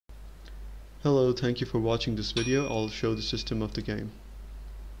Hello, thank you for watching this video. I'll show the system of the game.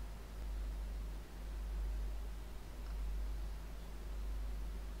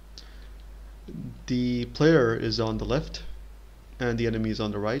 The player is on the left and the enemy is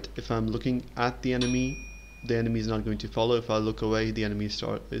on the right. If I'm looking at the enemy is not going to follow. If I look away, the enemy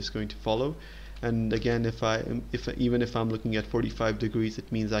is going to follow. And again, even if I'm looking at 45 degrees,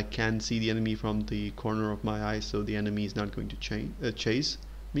 it means I can see the enemy from the corner of my eye, so the enemy is not going to chase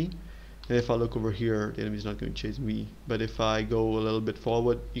me. And if I look over here, the enemy is not going to chase me. But if I go a little bit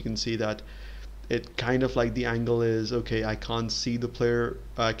forward, you can see that it kind of like the angle is okay. I can't see the player,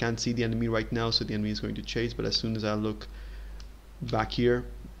 I can't see the enemy right now, so the enemy is going to chase. But as soon as I look back here,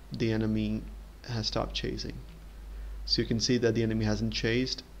 the enemy has stopped chasing. So you can see that the enemy hasn't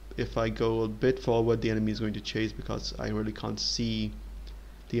chased. If I go a bit forward, the enemy is going to chase because I really can't see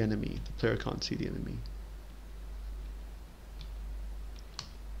the enemy. The player can't see the enemy.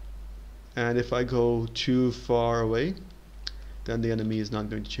 And if I go too far away, then the enemy is not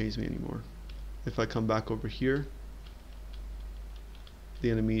going to chase me anymore. If I come back over here, the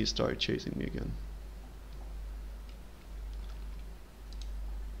enemy started chasing me again.